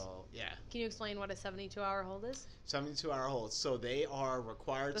 Correct. So, yeah. Can you explain what a 72-hour hold is? 72-hour hold. So they are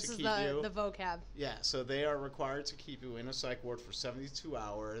required to keep you. This is the vocab. Yeah, so they are required to keep you in a psych ward for 72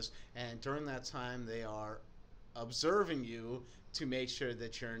 hours, and during that time they are observing you to make sure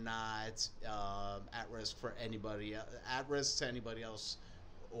that you're not at risk for anybody, at risk to anybody else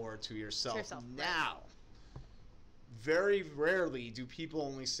or to yourself. Now, very rarely do people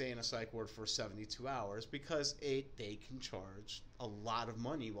only stay in a psych ward for 72 hours because they can charge a lot of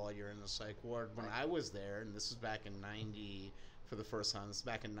money while you're in a psych ward. When I was there, and this was back in 90 for the first time, this was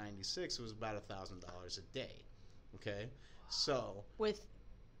back in 96, it was about $1,000 a day. Okay? So.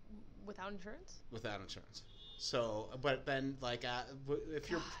 Without insurance? Without insurance. So, but then, like, if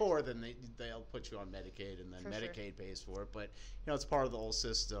you're poor, then they'll put you on Medicaid, and then Medicaid pays for it. But, it's part of the whole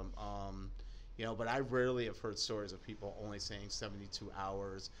system. But I rarely have heard stories of people only staying 72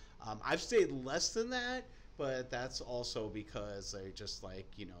 hours. I've stayed less than that, but that's also because they just like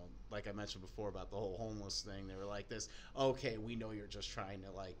I mentioned before about the whole homeless thing. They were like this, okay, we know you're just trying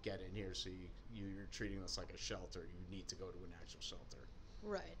to like get in here, so you're treating this like a shelter. You need to go to an actual shelter.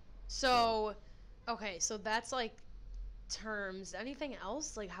 Right. So, okay, so that's like terms. Anything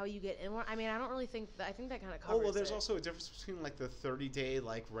else, like how you get in one? I mean, I don't really think that. I think that kind of covers it. Oh, well, there's also a difference between like the 30-day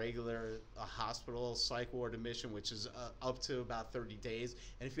like regular hospital psych ward admission, which is up to about 30 days,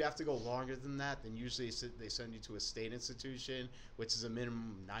 and if you have to go longer than that, then usually they send you to a state institution, which is a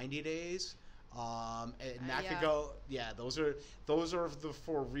minimum of 90 days. And that could go. Yeah, those are the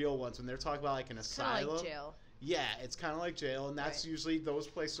four real ones. When they're talking about like an asylum, kind of like jail. Yeah, it's kind of like jail, and that's usually those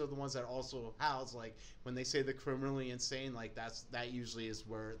places are the ones that also house, like, when they say the criminally insane, like, that usually is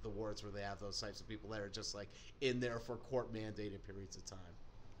where the wards where they have those types of people that are just, like, in there for court-mandated periods of time.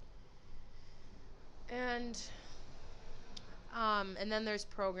 And then there's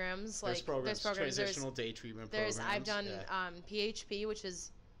programs, like, there's transitional day treatment programs. I've done PHP, which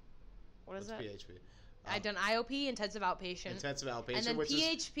is, What's that? PHP? I've done IOP, intensive outpatient. And then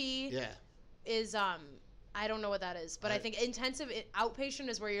PHP is I don't know what that is, but I think intensive outpatient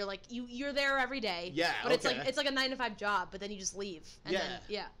is where you're like you're there every day. Yeah, but it's like a 9-to-5 job, but then you just leave. And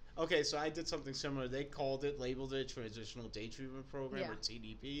then. Okay, so I did something similar. They labeled it Transitional Day Treatment Program or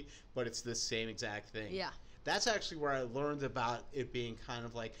TDP, but it's the same exact thing. Yeah. That's actually where I learned about it being kind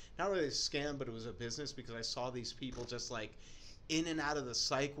of like not really a scam, but it was a business because I saw these people just like in and out of the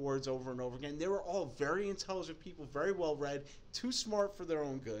psych wards over and over again. They were all very intelligent people, very well read, too smart for their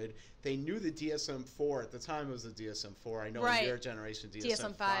own good. They knew the DSM-4 at the time. It was the DSM-4. I know in your generation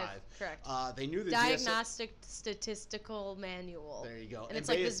DSM-5. Correct. They knew the Diagnostic Statistical Manual. There you go. And it's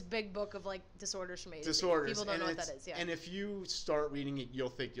like this big book of like disorders from A to Z. People don't know what that is. Yeah. And if you start reading it, you'll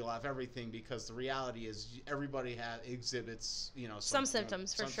think you'll have everything because the reality is everybody exhibits some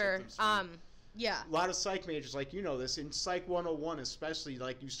symptoms for sure. Yeah. A lot of psych majors, like, this. In Psych 101 especially,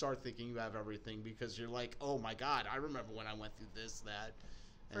 like, you start thinking you have everything because you're like, oh, my God, I remember when I went through this, that.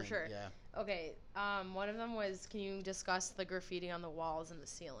 For sure. Yeah. Okay. One of them was, can you discuss the graffiti on the walls and the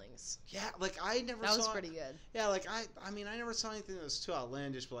ceilings? Yeah, like, I never saw... That was pretty good. Yeah, like, I mean, I never saw anything that was too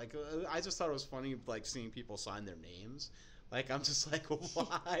outlandish, but, like, I just thought it was funny, like, seeing people sign their names. Like, I'm just like,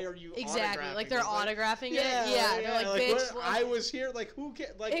 why are you autographing? Like, they're autographing it? Yeah, they're like, bitch. I was here, like, who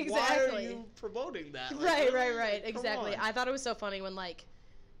cares? Like, why are you promoting that? Like, right, exactly. I thought it was so funny when, like,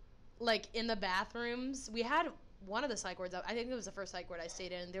 in the bathrooms, we had one of the psych wards, I think it was the first psych ward I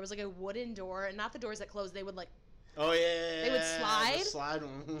stayed in, there was, like, a wooden door, and not the doors that closed, they would, like, oh, yeah. They would slide. The slide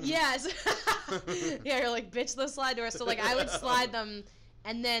one. Yes. Yeah, you're like, bitch, those slide doors. So, like, I would slide them,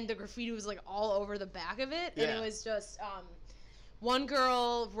 and then the graffiti was, like, all over the back of it, and it was just, one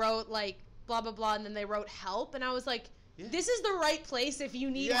girl wrote, like, blah, blah, blah, and then they wrote help, and I was like, this is the right place if you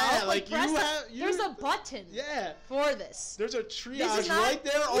need help. Like there's a button for this. There's a triage right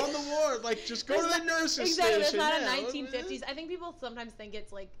there on the ward. Like, just go to the nurse's station. It's not a 1950s. I think people sometimes think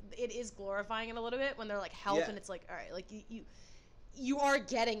it's, like, it is glorifying it a little bit when they're, like, help, and it's like, all right, like, you are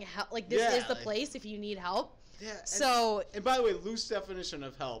getting help. Like, this is the place if you need help. Yeah. And by the way, loose definition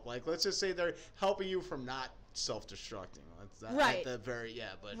of help. Like, let's just say they're helping you from not self-destructing. Right.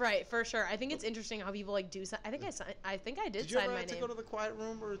 But right, for sure. I think it's interesting how people like do. I think I did sign my name. Did you ever have to go to the quiet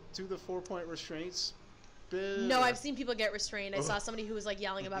room or do the 4-point restraints? No, I've seen people get restrained. I saw somebody who was like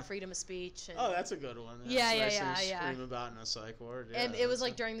yelling about freedom of speech. And, that's a good one. Yeah. Scream about in a psych ward. And it was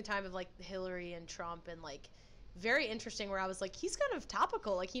like during the time of like Hillary and Trump and like very interesting. Where I was like, he's kind of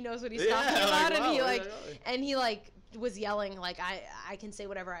topical. Like he knows what he's talking about, and he was yelling like I can say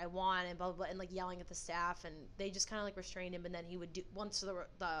whatever I want and blah blah blah, and like yelling at the staff, and they just kind of like restrained him. And then he would do once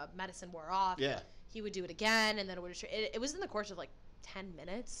the medicine wore off. Yeah. He would do it again, and then it would. It was in the course of like 10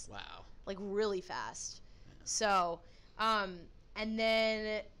 minutes. Wow. Like really fast. Yeah. So, and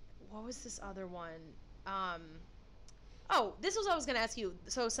then what was this other one? Oh, this was what I was going to ask you.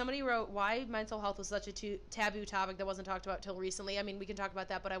 So somebody wrote why mental health was such a taboo topic that wasn't talked about till recently. I mean, we can talk about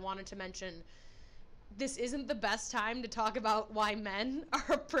that, but I wanted to mention this isn't the best time to talk about why men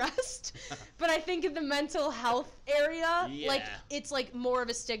are oppressed. But I think in the mental health area, like it's like more of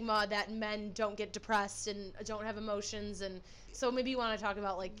a stigma that men don't get depressed and don't have emotions, and so maybe you want to talk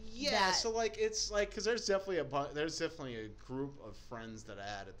about like that. So like it's like because there's definitely a group of friends that I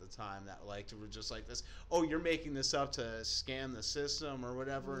had at the time that like were just like this. Oh, you're making this up to scam the system or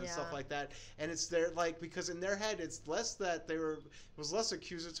whatever and stuff like that. And it's their like because in their head it's less that it was less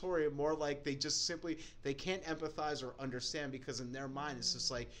accusatory and more like they just simply they can't empathize or understand because in their mind it's just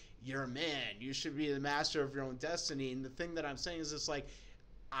like you're a man, you should be the master of your own destiny. And the thing that I'm saying is it's like.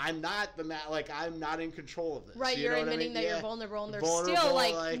 I'm not I'm not in control of this. Right, you're admitting that you're vulnerable, and they're still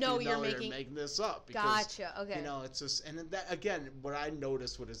like, no, you're making this up. Because, gotcha. Okay. You know, it's just, and that again, what I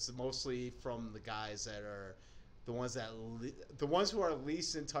noticed was it's mostly from the guys that are the ones who are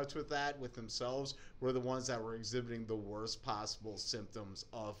least in touch with that with themselves were the ones that were exhibiting the worst possible symptoms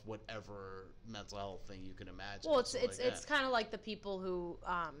of whatever mental health thing you can imagine. Well, it's kind of like the people who.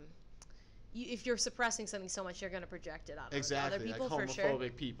 If you're suppressing something so much, you're going to project it on other people, like for sure.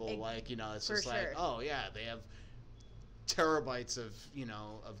 homophobic people, like, you know, it's just like, oh, yeah, they have terabytes of, you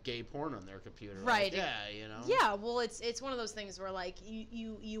know, of gay porn on their computer. Right. Like, yeah, you know. Yeah, well, it's one of those things where, like,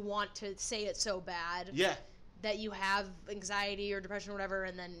 you want to say it so bad that you have anxiety or depression or whatever,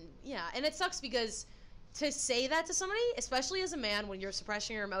 and then, and it sucks because to say that to somebody, especially as a man, when you're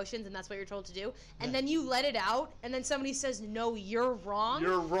suppressing your emotions and that's what you're told to do, and then you let it out, and then somebody says, no, you're wrong.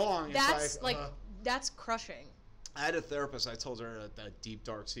 You're wrong. That's that's crushing. I had a therapist. I told her a deep,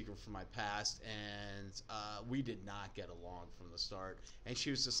 dark secret from my past, and we did not get along from the start. And she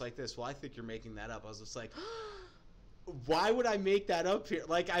was just like this, well, I think you're making that up. I was just like, why would I make that up here?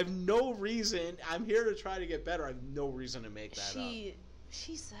 Like, I have no reason. I'm here to try to get better. I have no reason to make that up.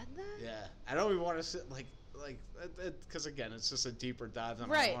 She said that? Yeah. I don't even want to sit because again, it's just a deeper dive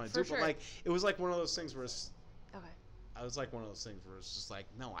than I want to do. Sure. But like, it was like one of those things where it's. Okay. I was like one of those things where it's just like,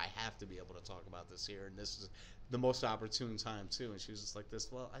 no, I have to be able to talk about this here, and this is the most opportune time too. And she was just like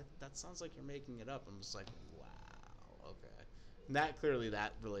this. Well, that sounds like you're making it up. I'm just like, wow, okay. And that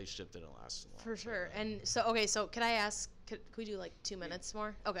relationship didn't last long. For sure. And so can I ask? Could we do like 2 minutes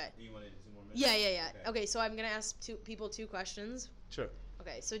more? Okay. Do you want to do 2 more minutes? Yeah. Okay, so I'm gonna ask two questions. Sure.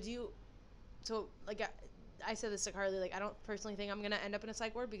 Okay, so like I said this to Carly, like I don't personally think I'm gonna end up in a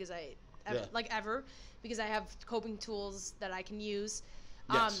psych ward because because I have coping tools that I can use.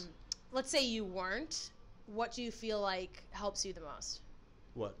 Yes. Let's say you weren't. What do you feel like helps you the most?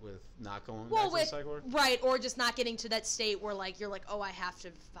 What, with not going back to the psych ward? Right, or just not getting to that state where like you're like, oh, I have to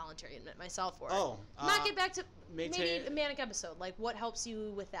voluntarily admit myself, or not get back to maybe a manic episode. Like, what helps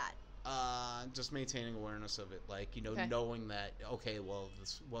you with that? Just maintaining awareness of it, like, you know, knowing that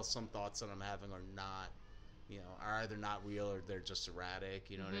some thoughts that I'm having are not, you know, are either not real or they're just erratic.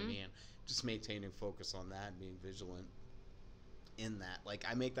 You know what I mean? Just maintaining focus on that and being vigilant in that. Like,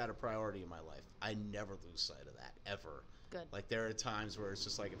 I make that a priority in my life. I never lose sight of that ever. Good. Like, there are times where it's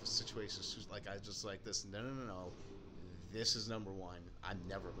just like if a situation is like I just like this. No. This is number one. I'm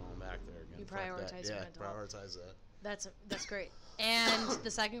never going back there again. You prioritize your mental health. Prioritize that. That's great. And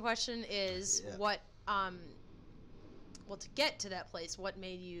the second question is what to get to that place, what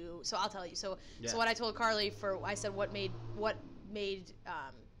made you? So I'll tell you. So what I told Carly I said what made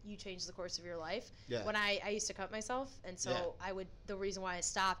you change the course of your life. Yeah. When I used to cut myself, and so the reason why I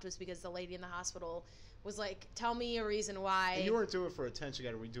stopped was because the lady in the hospital was like, tell me a reason why. And you weren't doing it for attention,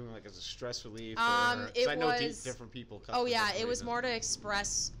 were you doing like as a stress relief? I know different people cut. Oh yeah, it was more to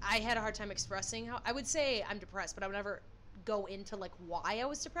express. I had a hard time expressing how I would say I'm depressed, but I would never go into like why I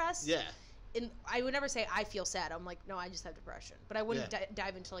was depressed. Yeah. And I would never say I feel sad. I'm like, no, I just have depression. But I wouldn't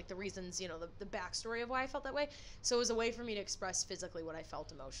dive into like the reasons, you know, the backstory of why I felt that way. So it was a way for me to express physically what I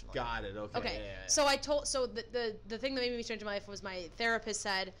felt emotionally. Got it. Okay. Okay. Yeah. So the thing that made me change my life was my therapist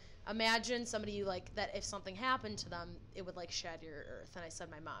said, imagine somebody you like that if something happened to them, it would like shatter your earth. And I said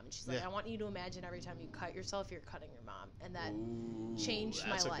my mom, and she's like, I want you to imagine every time you cut yourself, you're cutting your mom, and that changed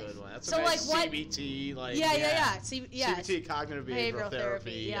my life. That's a good one. That's so a nice like CBT, like CBT, cognitive behavioral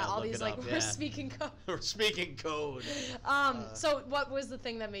therapy. Yeah, all these like we're speaking code. We're speaking code. So what was the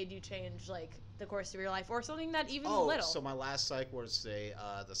thing that made you change like the course of your life, or something that even little? So my last psych ward stay,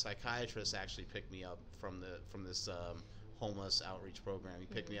 the psychiatrist actually picked me up from this homeless outreach program. He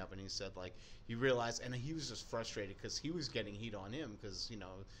picked me up and he said, like, you realize, and he was just frustrated because he was getting heat on him because, you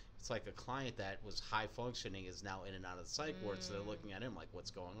know, it's like a client that was high functioning is now in and out of the psych ward, so they're looking at him like, what's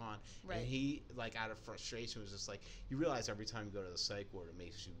going on? Right. And he, like, out of frustration was just like, you realize every time you go to the psych ward, it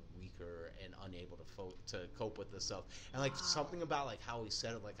makes you weaker and unable to cope with this stuff. And, like, something about, like, how he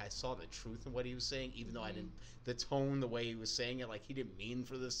said it, like, I saw the truth in what he was saying, even though I didn't, the tone, the way he was saying it, like, he didn't mean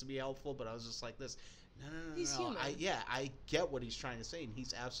for this to be helpful, but I was just like this. No. He's human. I get what he's trying to say, and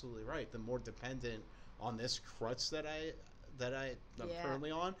he's absolutely right. The more dependent on this crutch that I'm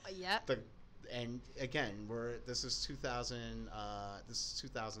currently on. And again, this is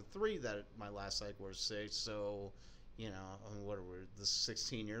 2003 that my last psych ward stay. So, you know, I mean, this is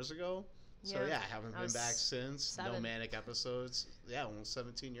 16 years ago. So I haven't been back since. 7. No manic episodes. Yeah, almost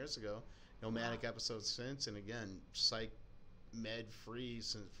 17 years ago. No manic episodes since. And again, psych med free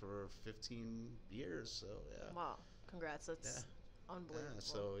for 15 years. So yeah. Wow, congrats. That's unbelievable. Yeah,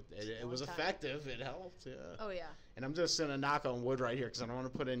 so it was effective. It helped. Yeah. Oh yeah. And I'm just gonna knock on wood right here because I don't want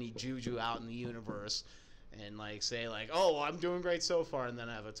to put any juju out in the universe and like say like, oh, I'm doing great so far, and then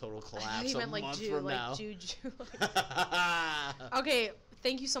I have a total collapse a month from now. Juju. Okay.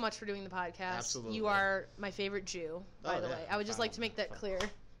 Thank you so much for doing the podcast. Absolutely. You are my favorite Jew, by the way. I would just like to make that clear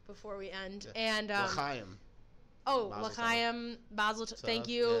before we end. Yeah. And L'chaim. Oh, L'chaim, Mazel Tov. Thank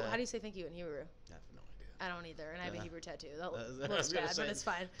you. Yeah. How do you say thank you in Hebrew? I have no idea. I don't either, and I have a Hebrew tattoo. That looks bad, but it's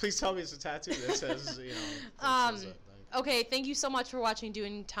fine. Please tell me it's a tattoo that says, you know. Okay, thank you so much for watching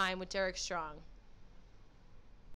Doing Time with Derek Strong.